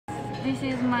This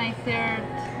is my third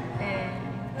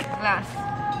glass.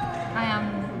 I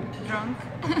am drunk.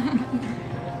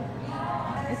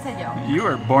 It's a joke. You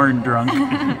are born drunk.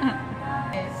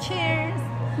 Cheers!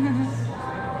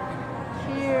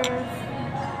 Cheers!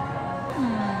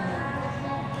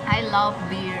 I love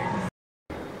beer.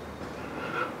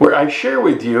 Where I share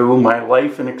with you my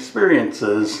life and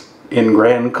experiences in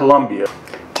Grand Colombia.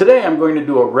 Today I'm going to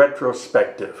do a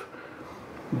retrospective.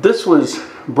 This was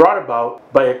brought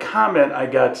about by a comment I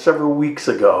got several weeks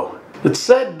ago. It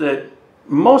said that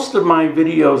most of my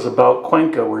videos about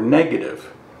Cuenca were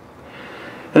negative.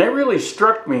 And it really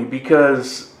struck me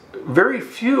because very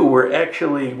few were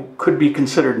actually could be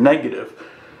considered negative.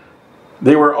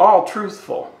 They were all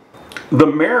truthful. The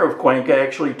mayor of Cuenca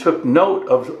actually took note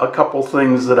of a couple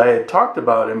things that I had talked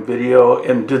about in video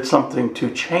and did something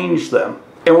to change them.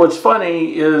 And what's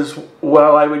funny is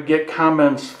while I would get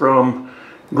comments from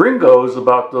gringos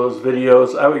about those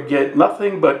videos, I would get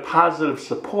nothing but positive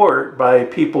support by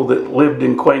people that lived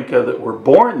in Cuenca that were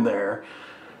born there,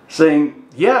 saying,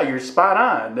 yeah, you're spot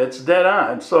on, that's dead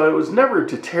on. So it was never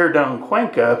to tear down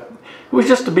Cuenca, it was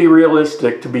just to be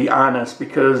realistic, to be honest,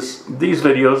 because these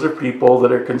videos are people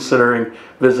that are considering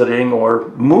visiting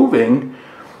or moving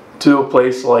to a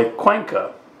place like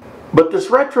Cuenca. But this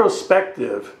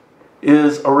retrospective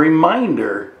is a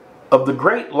reminder of the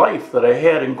great life that I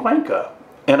had in Cuenca,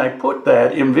 and I put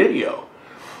that in video.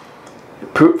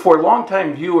 For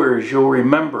longtime viewers, you'll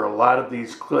remember a lot of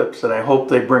these clips, and I hope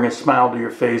they bring a smile to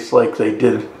your face like they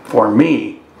did for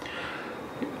me.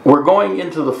 We're going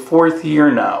into the 4th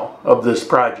year now of this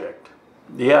project.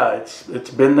 Yeah,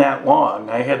 it's been that long.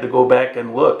 I had to go back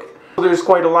and look. There's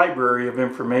quite a library of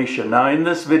information. Now in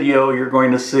this video you're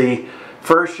going to see,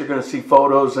 first you're going to see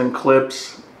photos and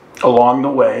clips along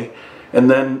the way, and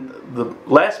then the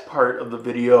last part of the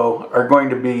video are going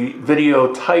to be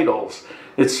video titles.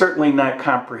 It's certainly not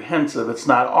comprehensive, it's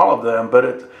not all of them, but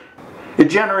it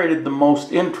generated the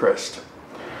most interest.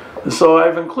 So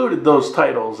I've included those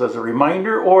titles as a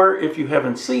reminder, or if you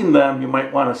haven't seen them, you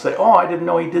might want to say, oh, I didn't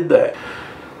know he did that.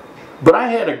 But I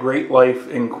had a great life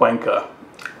in Cuenca.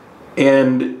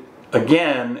 And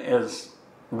again, as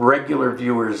regular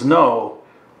viewers know,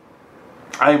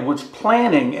 I was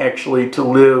planning actually to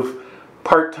live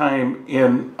part-time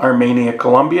in Armenia,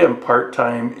 Colombia, and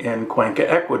part-time in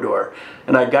Cuenca, Ecuador.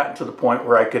 And I got to the point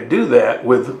where I could do that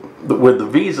with the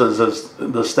visas as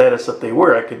the status that they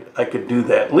were. I could do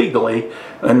that legally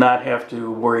and not have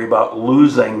to worry about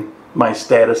losing my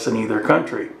status in either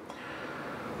country.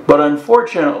 But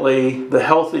unfortunately, the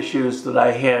health issues that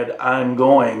I had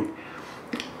ongoing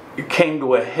came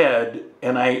to a head,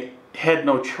 and I had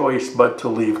no choice but to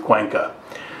leave Cuenca.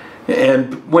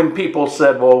 And when people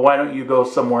said, well, why don't you go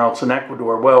somewhere else in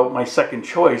Ecuador? Well, my second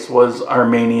choice was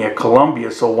Armenia, Colombia,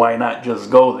 so why not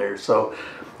just go there? So,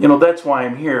 you know, that's why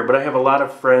I'm here. But I have a lot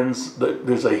of friends.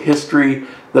 There's a history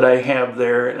that I have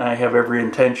there, and I have every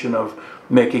intention of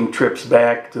making trips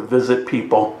back to visit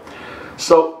people.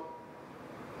 So,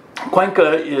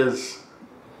 Cuenca is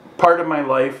part of my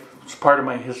life, it's part of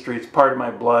my history, it's part of my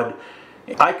blood.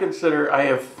 I consider I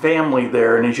have family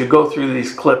there, and as you go through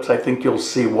these clips, I think you'll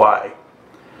see why.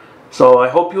 So I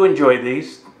hope you enjoy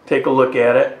these. Take a look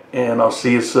at it, and I'll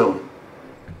see you soon.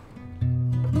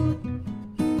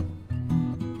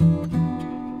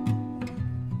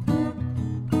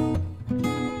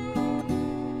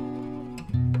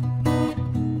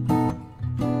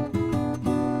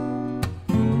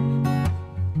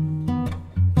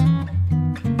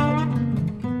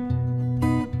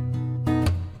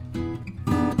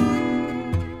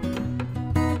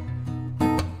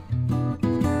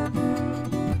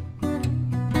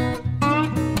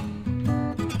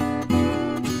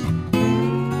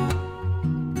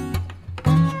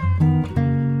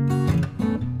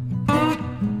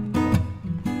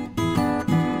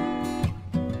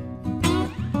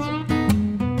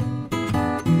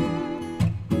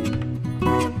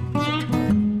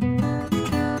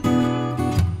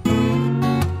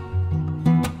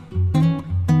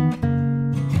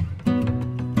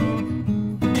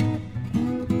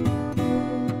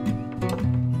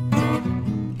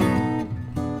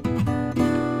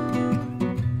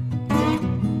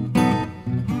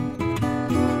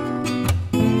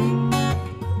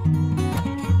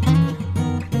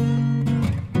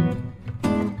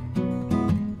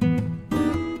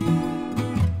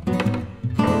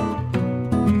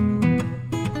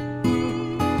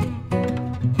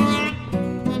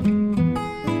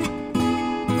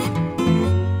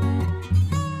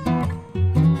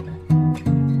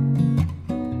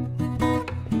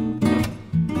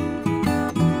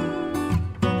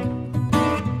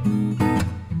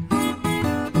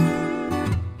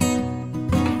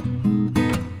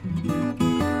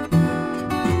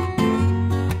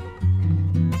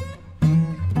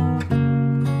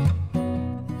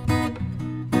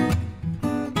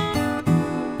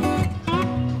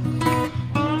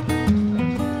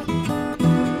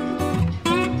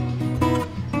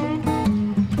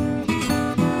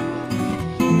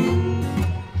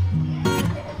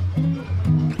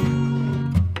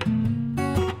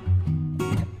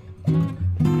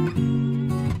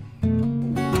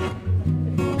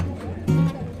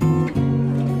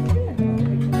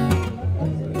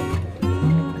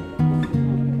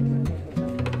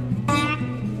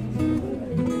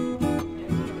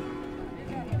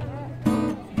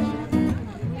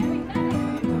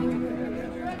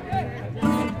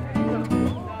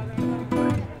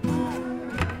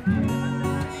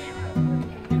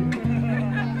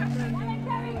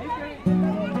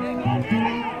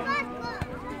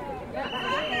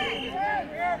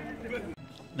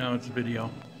 Now it's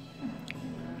video.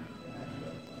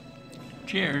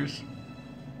 Cheers.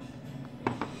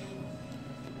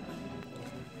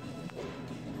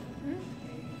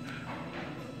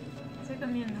 Estoy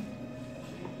comiendo.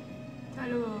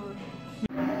 Salud.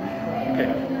 Okay.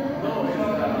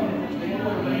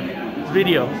 It's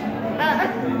video.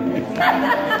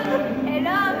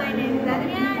 Hello, my name is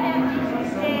Adriana.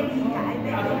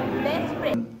 Best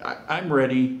friend. I'm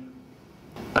ready.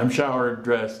 I'm showered,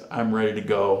 dressed. I'm ready to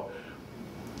go.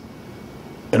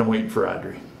 And I'm waiting for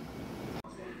Audrey.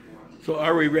 So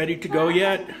are we ready to go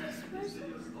yet?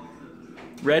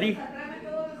 Ready?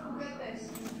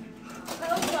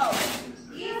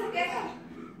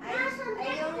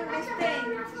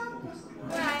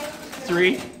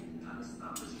 Three?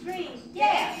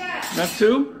 Yeah. Not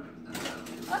two?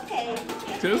 Okay.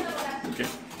 Two? Okay.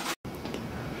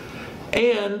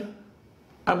 And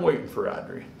I'm waiting for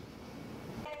Audrey.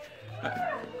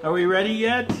 Are we ready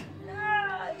yet? No,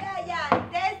 yeah.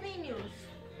 10 minutes.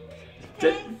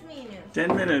 10 minutes.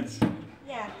 10 minutes.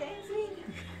 Yeah, 10 minutes.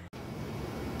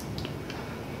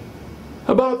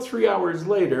 About 3 hours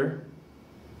later,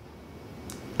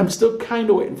 I'm still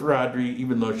kind of waiting for Audrey,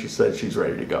 even though she said she's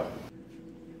ready to go.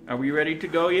 Are we ready to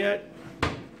go yet?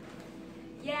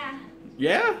 Yeah.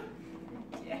 Yeah?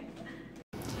 Yeah.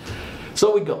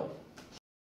 So we go.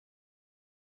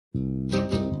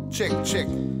 Check,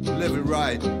 live it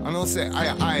right. I know say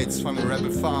I it's from the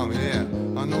rebel farm, yeah.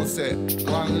 I know say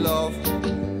one love,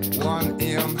 one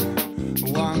aim,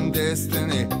 one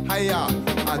destiny. Hiya,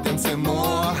 I them say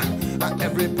more.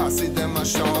 Every passage them a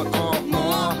shout out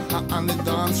more. On the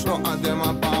dance floor, them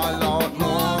a ball out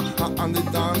more. On the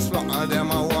dance floor,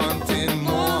 them a wanting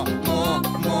more.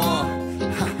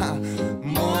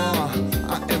 More.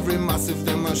 Every massive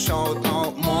them a shout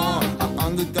out more.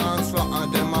 On the dance floor,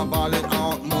 them a balling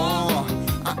out more.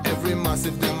 Every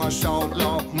massive them a shout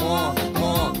loud more.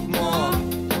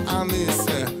 I miss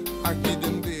it. I give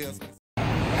them beers.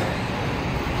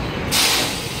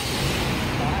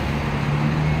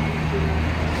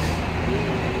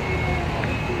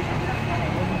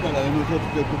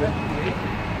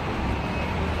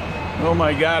 Oh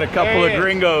my God, a couple of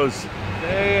gringos.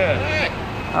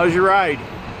 How's your ride?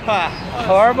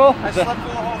 Horrible?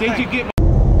 Did you get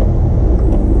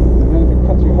And then if it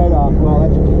cuts your head off, well,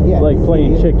 that's what you get. like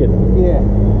playing chicken? Yeah,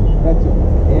 that's it.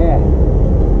 Yeah.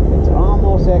 It's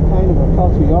almost that kind of a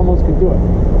culture. You almost could do it.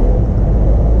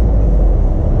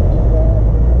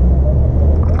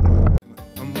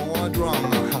 More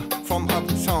drama from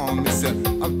uptown, me say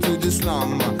up to the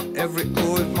slum. Every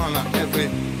old man, every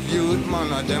youth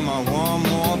man, them a want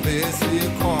more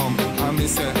basic come. And me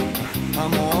say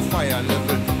I'm more fire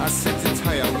level. I set it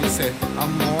higher. We say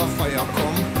I'm more fire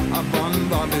come. I burn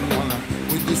Babylon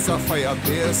with this a fire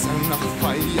base and a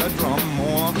fire drum.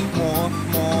 More.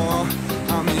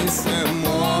 I me say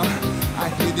more. I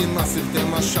hear the massive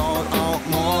them a shout out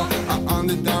more. On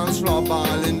the dance floor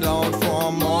balling loud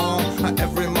for more.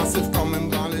 Every massive coming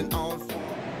balling out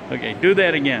for. Okay, do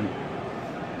that again.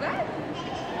 What?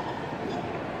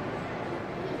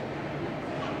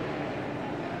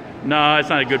 No, it's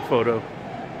not a good photo.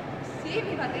 Sí,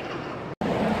 fíjate.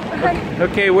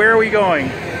 Okay, where are we going?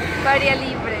 Varia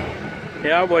libre.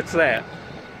 Yeah, what's that?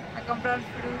 A comprar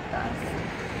frutas.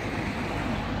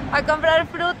 A comprar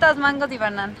frutas, mangos y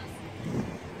bananas.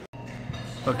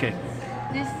 Okay.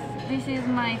 This is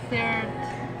my third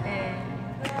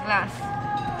glass.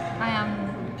 I am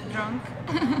drunk.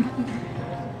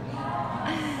 No,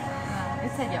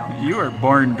 it's a joke. You are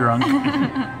born drunk.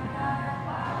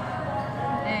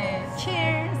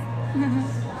 Cheers.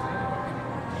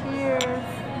 Cheers.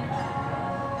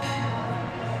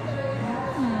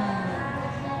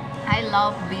 I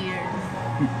love beer.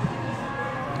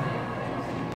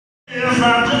 Yes, I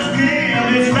just can't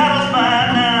be satisfied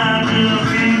now, just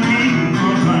can't keep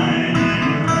my mind.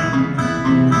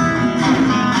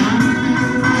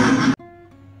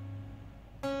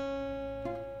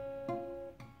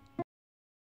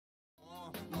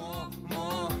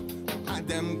 More. I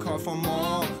them call for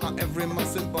more. Every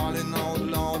massive balling out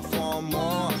loud for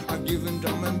more. I giving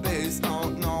drum and bass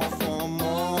out now for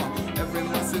more. Every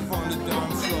massive on the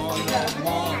dance floor,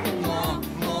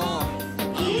 more.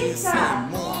 I say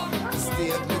more. Stay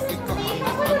if you come on,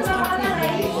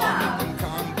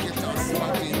 can't get us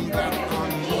swagging back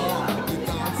on more. The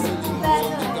dance on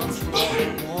the dance floor,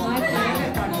 more.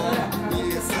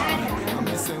 Yes, I'm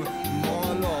missing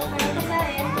more love,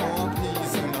 more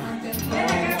peace,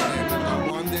 more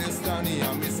one destiny.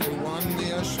 I'm missing one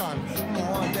nation,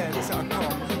 more that I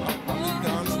come. On the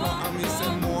dance floor, I'm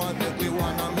missing more that we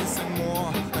want. I'm missing more.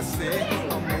 I say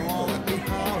more what we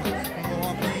have,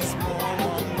 more peace, more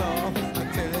one love.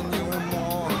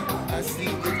 I see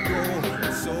it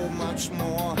go so much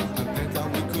more. Better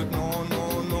we could know,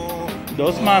 no, no.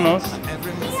 Dos manos.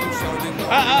 Every muscle shouting out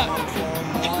Ah, for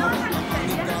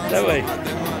more. That way.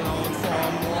 Them alone for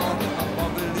more.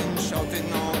 Bubbling, shouting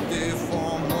out there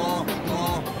for more,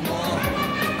 more, more.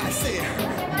 I say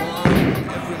more.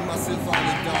 Every muscle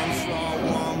falling down slow,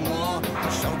 one more.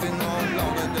 Shouting out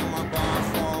louder than my bar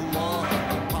for more.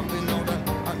 Pumping out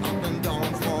and up and down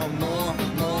for more,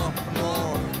 more,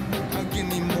 more. Give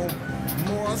me more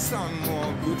sun,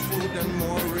 more good food and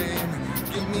more rain.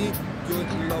 Give me good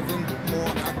loving,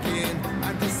 more again.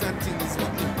 And this thing is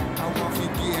what I want to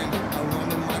gain. I want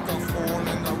the microphone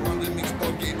and I want the mix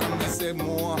bucket. And they say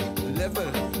more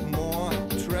level, more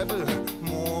treble,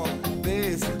 more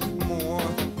bass, more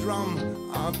drum.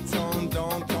 Uptown,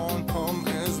 downtown, come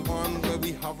as one. Where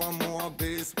we have a more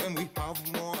bass, when we have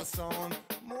more sound,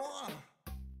 more.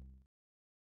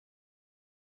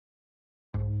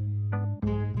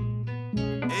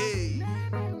 Hey,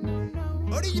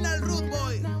 original root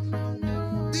boy,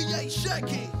 DJ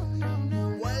Shaky,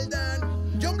 well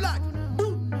done, John Black.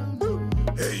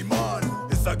 Hey man,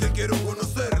 es a que quiero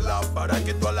conocerla para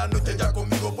que toda la noche ya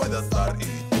conmigo pueda estar. Y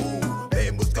tú,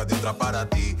 en busca de otra para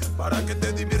ti, para que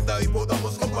te divierta y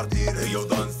podamos compartir. Hey yo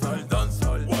danzal,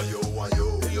 danzal, guayo,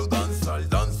 guayo. Hey yo danzal,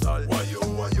 danzal, guayo,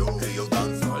 guayo. Hey yo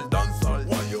danzal, danzal,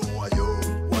 guayo, guayo,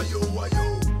 guayo,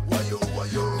 guayo, guayo,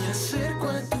 guayo. Me acerco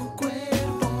a tu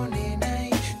cuerpo, nena,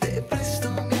 y te presto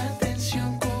mi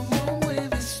atención. Cómo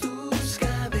mueves tus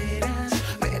caderas,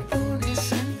 me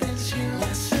pones en tensión. Me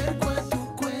acerco a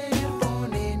tu cuerpo,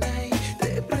 nena, y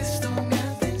te presto mi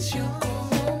atención.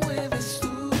 Cómo mueves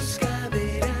tus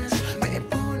caderas, me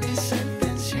pones en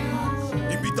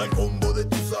tensión. Invita al combo de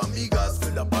tus amigas,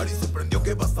 que la party se prendió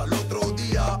que va hasta el otro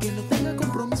día. Que no tenga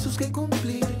compromisos que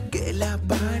cumplir, que la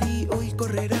party hoy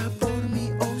correrá por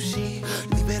mí, oh sí.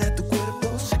 Libera tu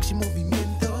cuerpo, sexy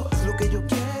movimiento, haz lo que yo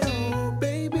quiero,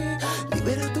 baby.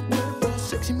 Libera tu cuerpo,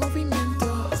 sexy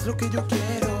movimiento, haz lo que yo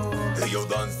quiero. Hey yo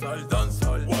danzal,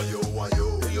 danzal, guayo,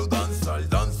 guayo. Hey yo danzal,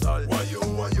 danzal, guayo,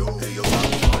 guayo. Hey yo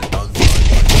danzal, danzal,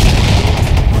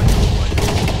 guayo,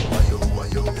 guayo,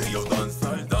 guayo. Hey yo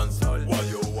danzal, danzal,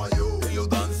 guayo, guayo. Hey yo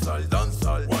danzal,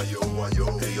 danzal, guayo, guayo.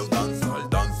 Hey yo danzal,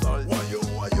 danzal, guayo,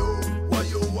 guayo,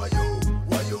 guayo, guayo,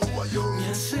 guayo, guayo. Me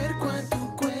acerco a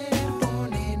tu cuerpo,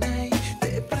 nena, y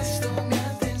te presto mi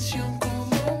atención.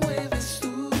 Cómo mueves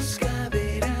tus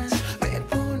caderas, me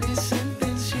pones en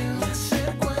tensión. Me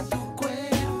acerco a tu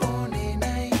cuerpo,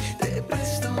 nena, y te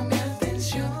presto mi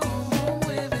atención. Cómo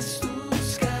mueves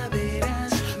tus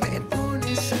caderas, me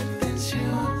pones en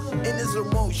tensión. En slow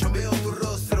motion veo tu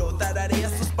rostro,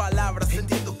 tarareas tus palabras,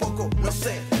 entiendo poco, no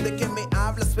sé de qué me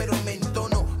hablas, pero me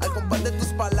entono al compás de tus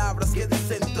palabras que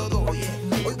dicen todo. Oye,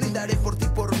 hoy brindaré por ti,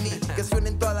 por mí, que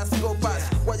suenen todas las copas,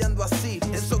 guayando así,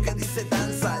 eso que dice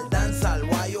danzal, danzal,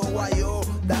 guayo, guayo,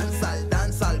 danzal,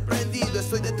 danzal, prendido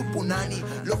estoy de tu punani,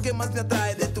 lo que más me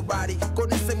atrae de tu body,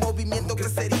 con ese movimiento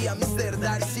crecería Mr.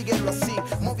 Daddy, síguelo así,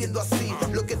 moviendo así,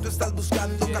 lo que tú estás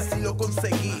buscando casi lo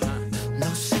conseguí.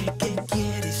 No sé qué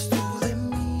quieres tú de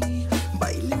mí,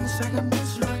 bailemos,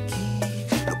 hagámoslo aquí.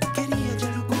 Lo que quería ya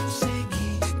lo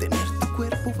conseguí, tener tu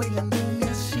cuerpo bailándome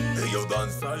así. Hey yo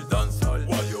danzal, danzal,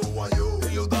 guayo, guayo.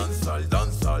 Hey yo danzal,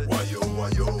 danzal, guayo,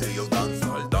 guayo. Hey yo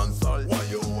danzal, danzal,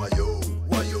 guayo, guayo,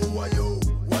 guayo, guayo,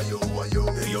 guayo, guayo.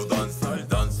 Hey yo danzal,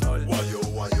 danzal, guayo,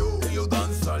 guayo. Hey yo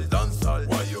danzal, danzal,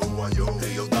 guayo, guayo.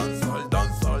 Hey yo danzal,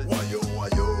 danzal, guayo,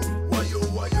 guayo, guayo,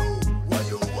 guayo,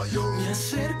 guayo, guayo. Me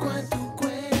acerco a tu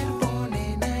cuerpo,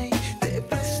 nena, y te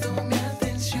presto mi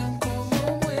atención.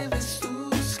 Cómo mueves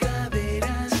tus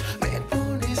caderas, me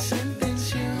pones en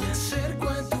tensión. Me acerco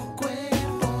a tu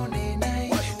cuerpo, nena,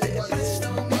 y te presto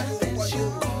mi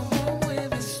atención. Cómo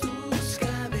mueves tus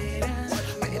caderas,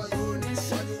 me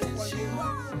pones en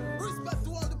tensión. Respect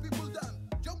to all the people done.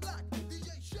 John Black, DJ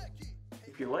Shaky.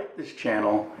 If you like this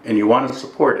channel and you want to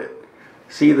support it,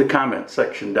 see the comment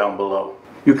section down below.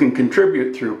 You can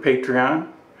contribute through Patreon,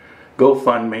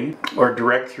 GoFundMe, or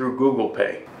direct through Google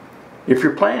Pay. If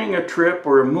you're planning a trip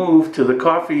or a move to the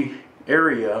coffee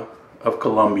area of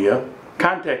Colombia,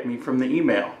 contact me from the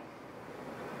email.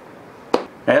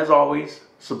 As always,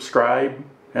 subscribe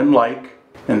and like,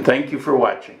 and thank you for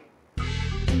watching.